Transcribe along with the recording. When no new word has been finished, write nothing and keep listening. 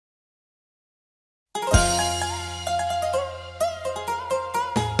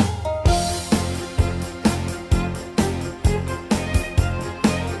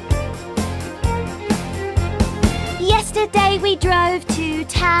drove to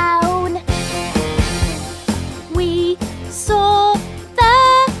town. We saw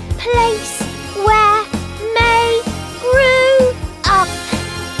the place where May grew up.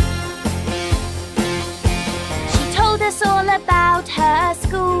 She told us all about her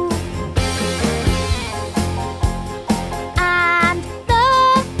school and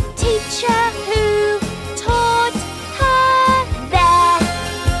the teacher who taught her there.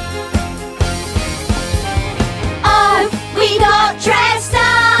 Oh, we got dressed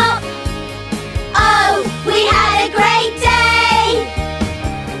up. Oh, we had a great day.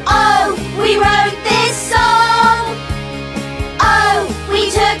 Oh, we wrote this song. Oh, we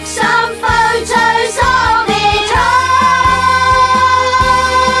took some photos of it all.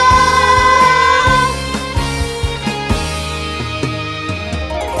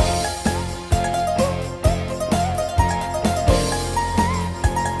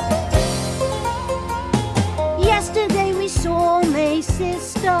 Yesterday we saw May's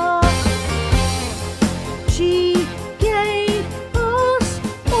sister. She